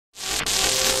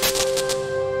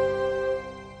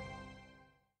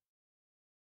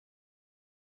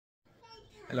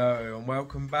Hello and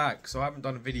welcome back. So I haven't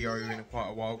done a video in quite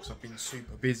a while because I've been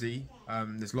super busy.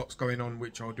 There's lots going on,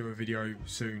 which I'll do a video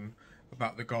soon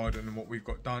about the garden and what we've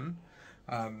got done.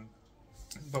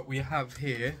 But we have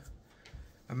here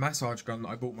a massage gun that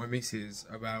I bought my missus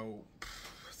about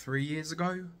 3 years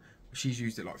ago. She's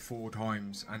used it like 4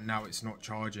 times and now it's not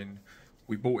charging.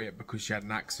 We bought it because she had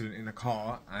an accident in a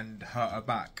car and hurt her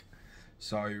back.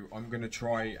 So I'm going to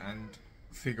try and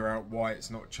figure out why it's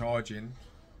not charging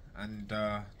and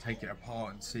take it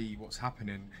apart and see what's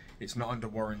happening. It's not under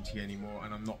warranty anymore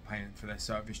and I'm not paying for their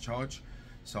service charge,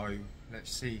 so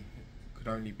let's see. It could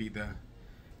only be the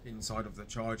inside of the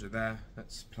charger there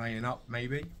that's playing up,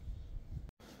 maybe.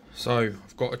 So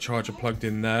I've got a charger plugged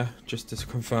in there just to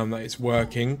confirm that it's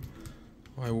working.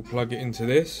 I will plug it into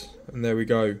this and there we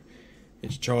go,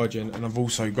 it's charging. And I've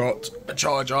also got a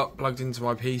charger plugged into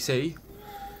my PC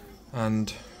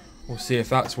and we'll see if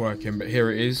that's working. But here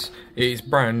it is. It is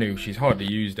brand new. She's hardly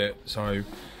used it, so I'm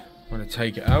going to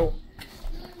take it out.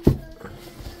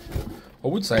 I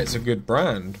would say it's a good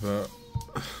brand, but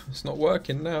it's not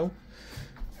working now.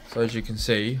 So as you can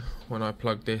see, when I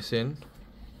plug this in,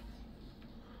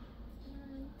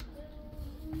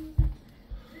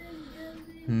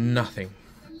 nothing.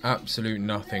 Absolute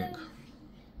nothing.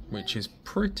 Which is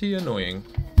pretty annoying.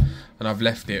 And I've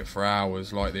left it for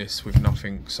hours like this with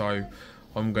nothing, so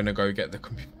I'm going to go get the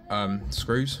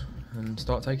screws and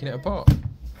start taking it apart.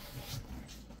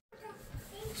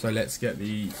 So let's get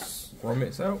the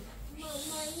grommets out.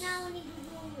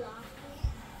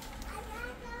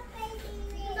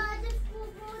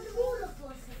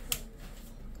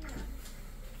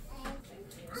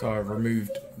 So I've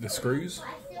removed the screws,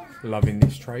 loving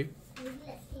this tray.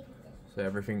 So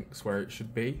everything's where it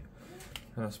should be.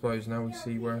 And I suppose now we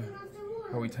see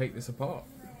how we take this apart.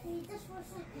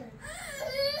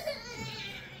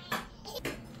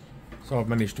 So I've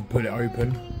managed to pull it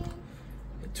open.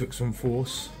 It took some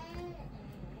force.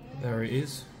 There it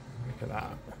is. Look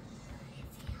at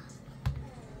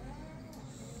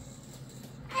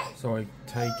that. So I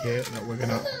take it that we're going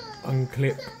to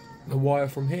unclip the wire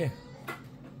from here.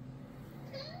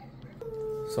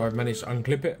 So I've managed to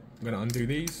unclip it. I'm going to undo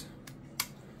these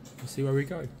and see where we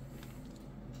go.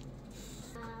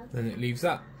 Then it leaves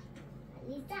that.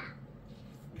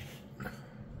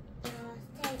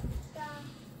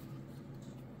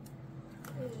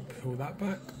 Pull that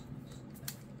back.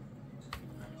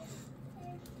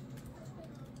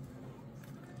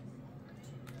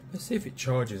 Let's see if it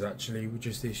charges actually with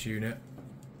just this unit.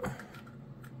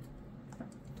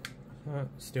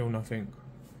 Still nothing.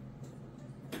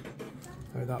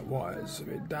 Oh, that wire's a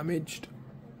bit damaged.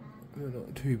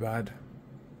 Not too bad.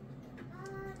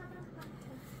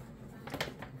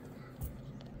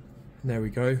 There we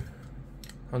go.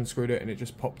 Unscrewed it and it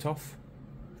just popped off.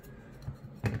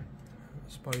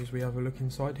 Suppose we have a look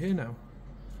inside here now.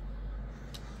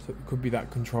 So it could be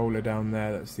that controller down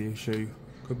there that's the issue.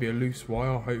 Could be a loose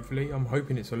wire, hopefully. I'm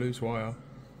hoping it's a loose wire.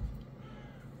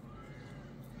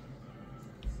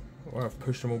 Or I've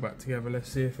pushed them all back together.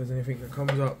 Let's see if there's anything that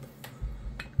comes up.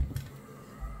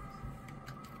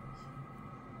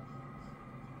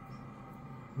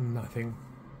 Nothing.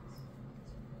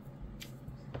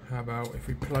 How about if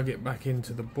we plug it back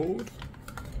into the board?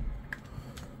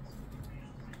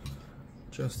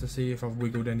 Just to see if I've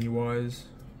wiggled any wires.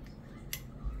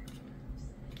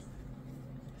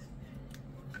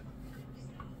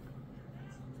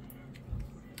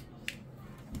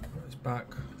 It's back.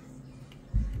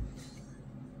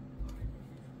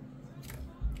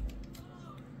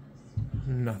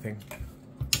 Nothing.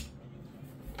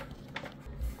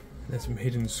 There's some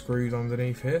hidden screws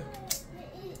underneath here.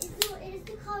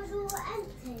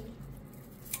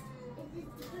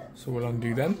 So we'll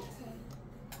undo them.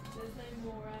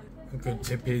 A good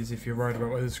tip is, if you're worried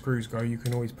about where the screws go, you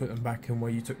can always put them back in where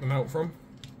you took them out from.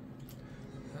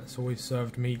 That's always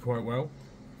served me quite well.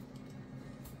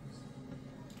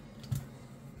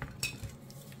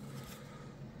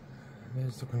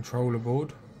 There's the controller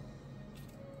board,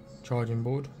 charging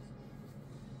board.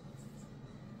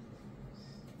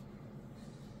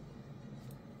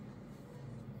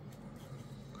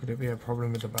 Could it be a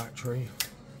problem with the battery?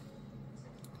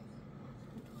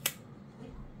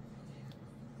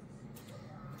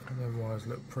 Them wires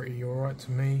look pretty alright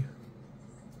to me.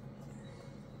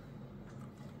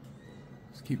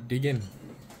 Let's keep digging.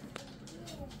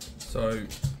 So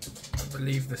I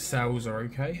believe the cells are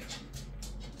okay.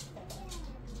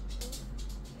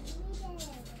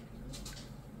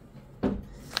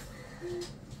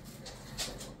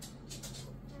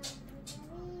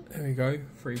 There we go,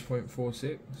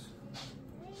 3.46.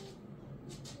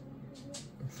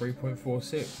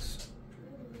 3.46.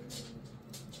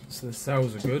 so the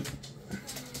cells are good.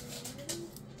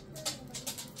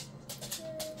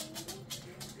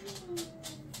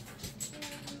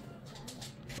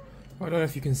 I don't know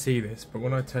if you can see this, but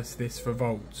when I test this for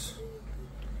volts,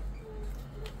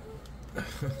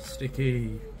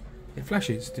 sticky, it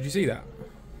flashes. Did you see that?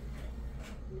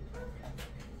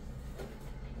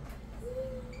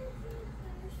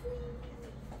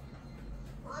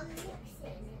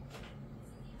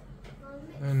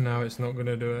 And now it's not going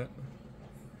to do it.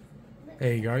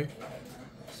 There you go.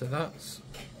 So that's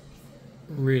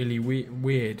really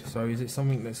weird. So is it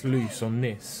something that's loose on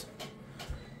this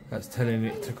that's telling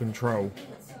it to control?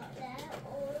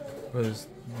 Because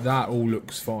that all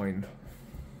looks fine.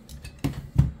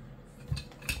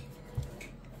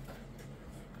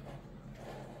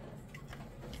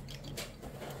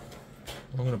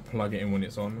 I'm going to plug it in when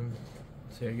it's on and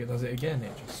see how it does it again.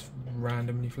 It just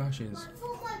randomly flashes.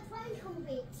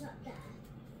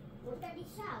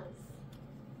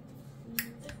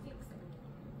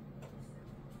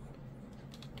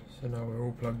 So now we're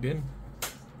all plugged in.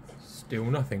 Still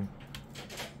nothing.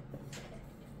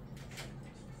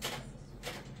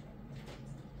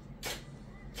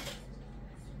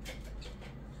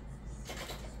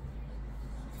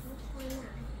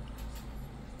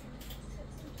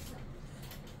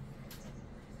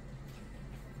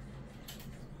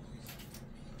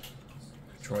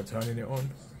 Try turning it on.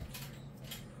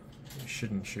 It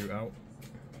shouldn't shoot out.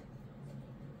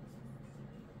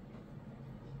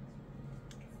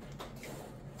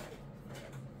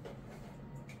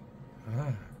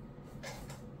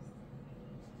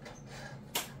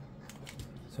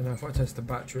 So now if I test the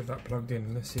battery of that plugged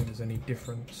in, let's see if there's any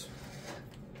difference.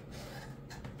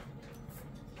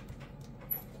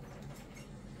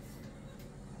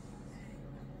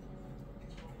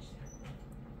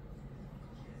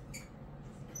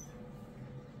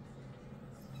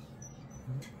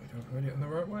 Did I put it in the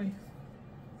right way?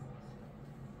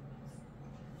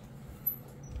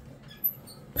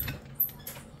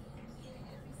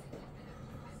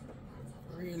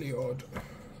 Really odd.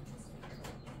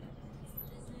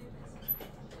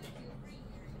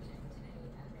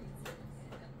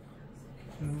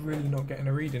 I'm really not getting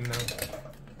a reading now.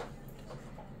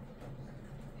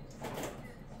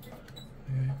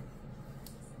 Yeah.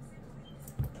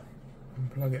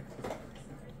 Unplug it.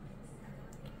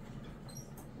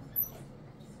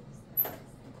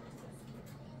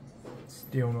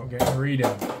 Still not getting a reading.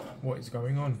 What is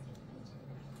going on?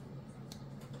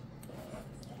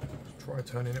 Try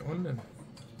turning it on then.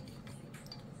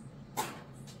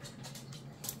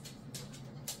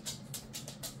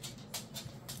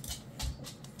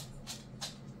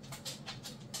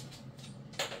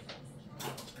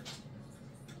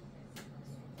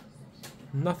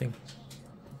 Nothing.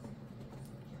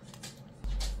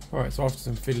 Alright, so after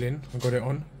some fiddling, I got it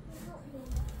on.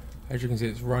 As you can see,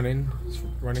 it's running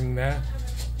there.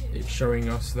 It's showing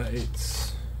us that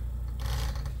it's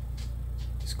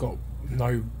got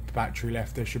no battery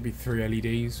left. There should be 3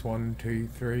 LEDs, 1, 2,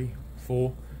 3,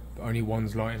 4, but only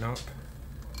one's lighting up.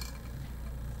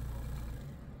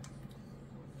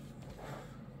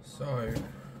 So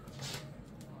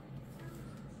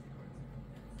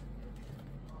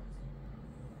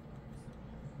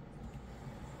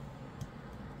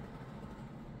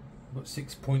got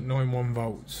 6.91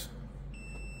 volts.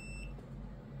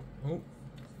 Oh.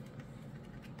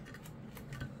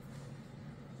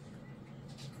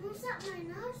 What's that my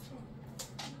nose?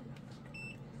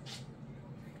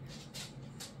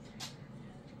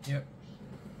 Yep.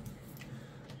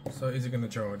 So is it going to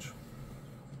charge?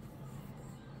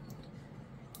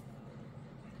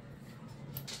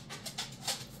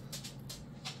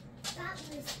 That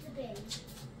was the bin.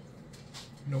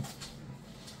 Nope.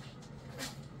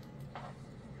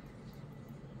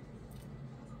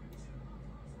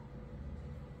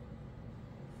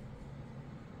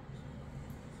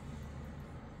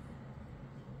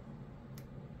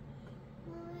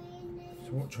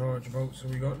 So what charge volts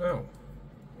have we got now?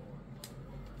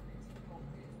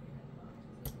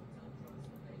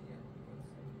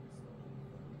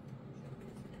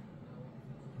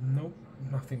 Nope,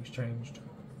 nothing's changed.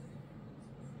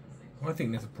 I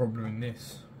think there's a problem in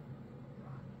this.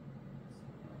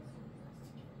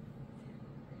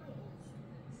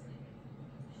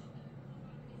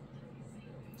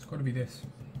 It's got to be this.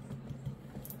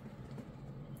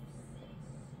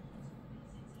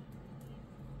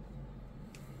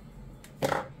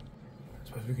 I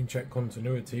suppose we can check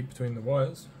continuity between the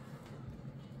wires.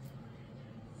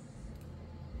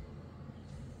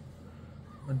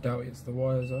 I doubt it's the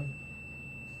wires though.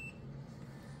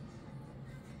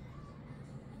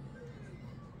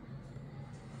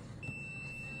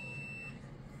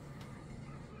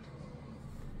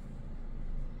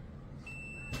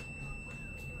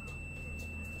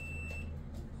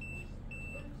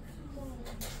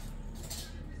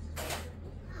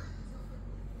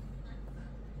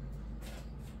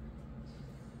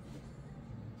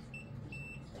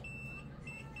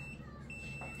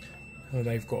 Oh,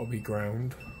 they've got to be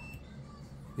ground.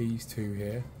 These two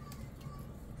here.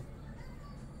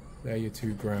 They're your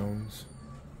two grounds.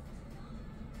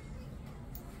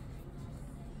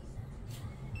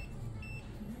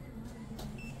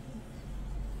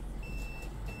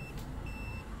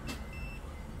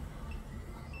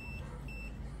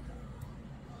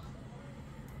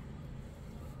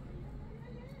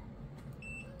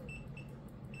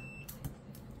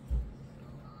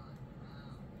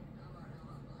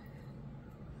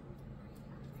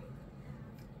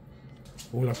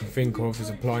 All I can think of is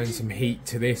applying some heat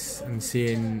to this and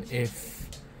seeing if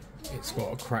it's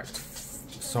got a cracked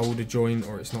solder joint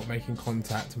or it's not making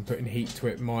contact, and putting heat to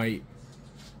it might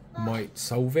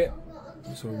solve it.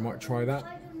 So we might try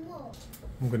that.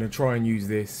 I'm going to try and use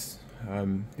this.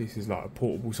 This is like a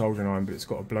portable soldering iron, but it's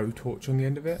got a blowtorch on the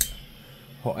end of it,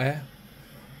 hot air.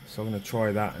 So I'm going to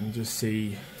try that and just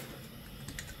see,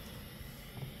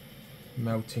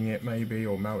 melting it maybe,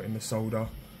 or melting the solder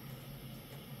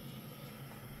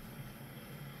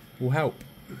will help.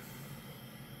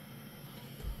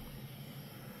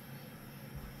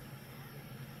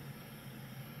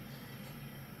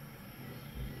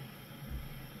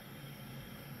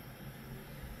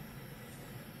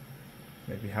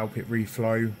 Maybe help it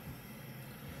reflow,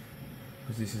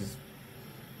 because this is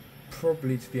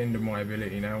probably to the end of my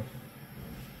ability now.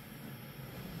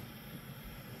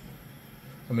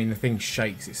 I mean, the thing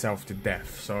shakes itself to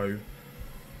death, so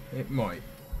it might.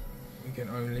 We can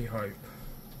only hope.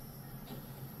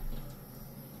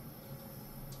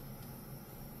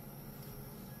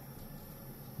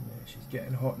 She's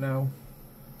getting hot now,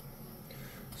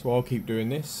 so I'll keep doing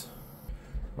this.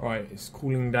 Right, it's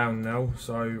cooling down now,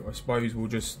 so I suppose we'll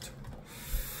just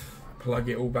plug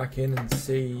it all back in and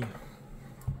see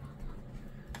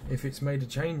if it's made a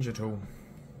change at all.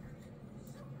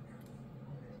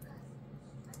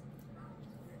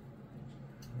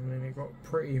 I mean, it got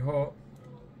pretty hot.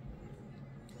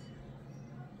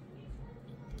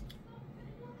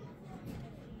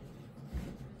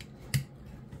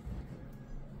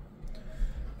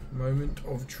 Moment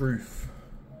of truth.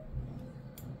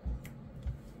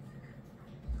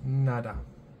 Nada.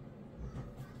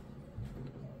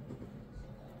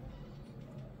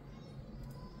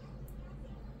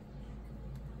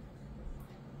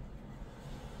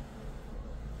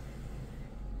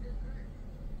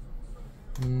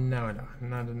 Nada,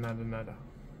 nada, nada, nada.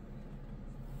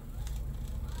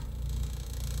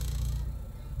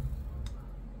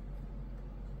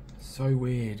 So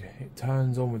weird. It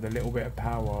turns on with a little bit of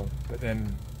power, but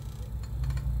then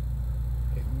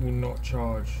it will not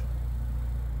charge.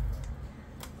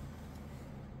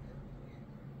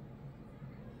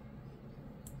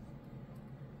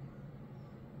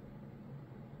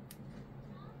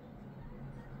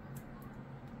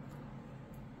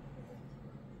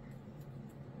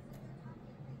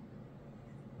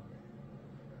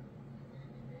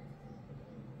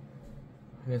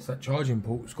 Yes, that charging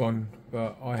port's gone,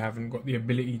 but I haven't got the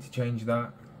ability to change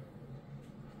that.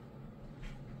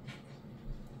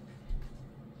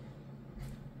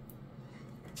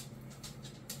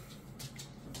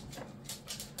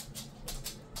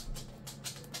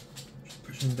 Just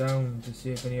pushing down to see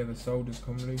if any other solders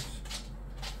come loose.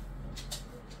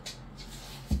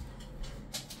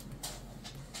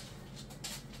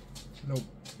 Nope.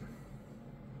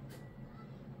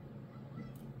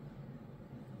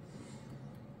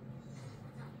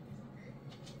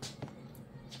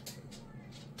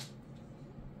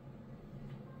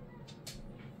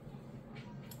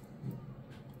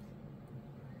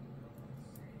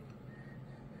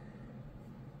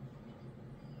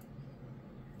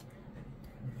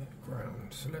 Ground.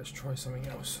 So let's try something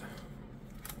else.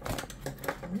 What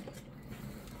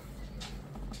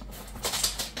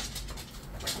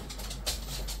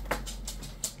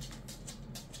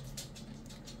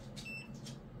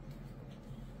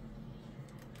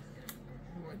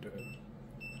am I doing?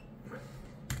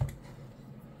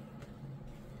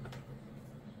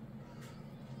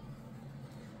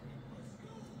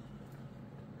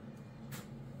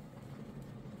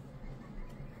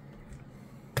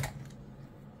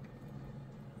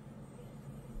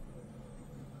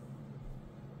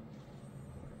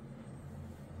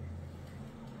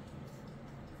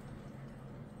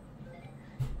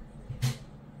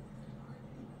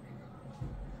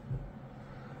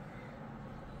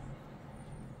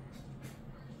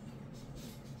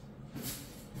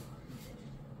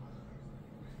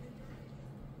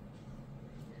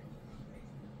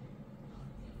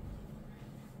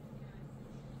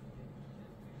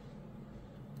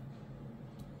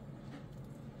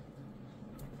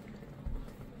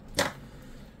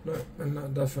 No, and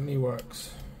that definitely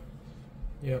works.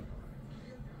 Yep.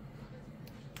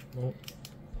 Oh.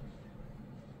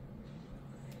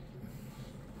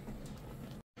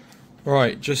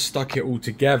 Right, just stuck it all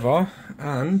together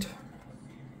and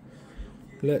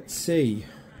let's see.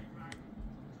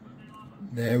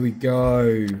 There we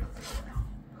go.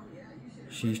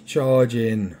 She's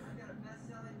charging.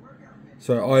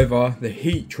 So either the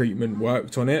heat treatment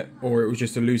worked on it or it was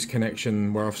just a loose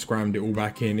connection where I've scrammed it all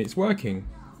back in. It's working.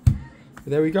 But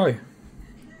there we go.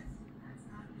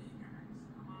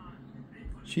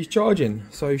 She's charging,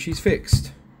 so she's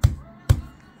fixed.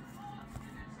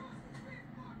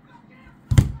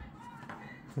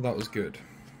 That was good.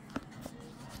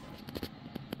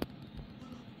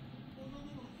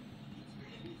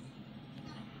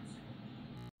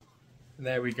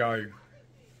 There we go.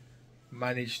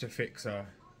 Managed to fix her.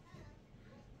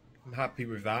 I'm happy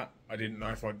with that. I didn't know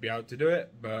if I'd be able to do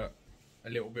it, but a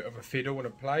little bit of a fiddle and a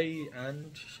play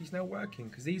and she's now working,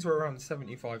 because these were around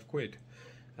 75 quid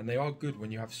and they are good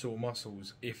when you have sore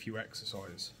muscles if you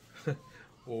exercise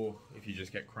or if you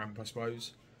just get cramp, I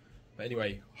suppose. But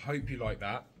anyway, hope you like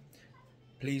that.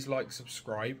 Please like,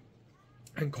 subscribe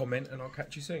and comment, and I'll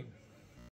catch you soon.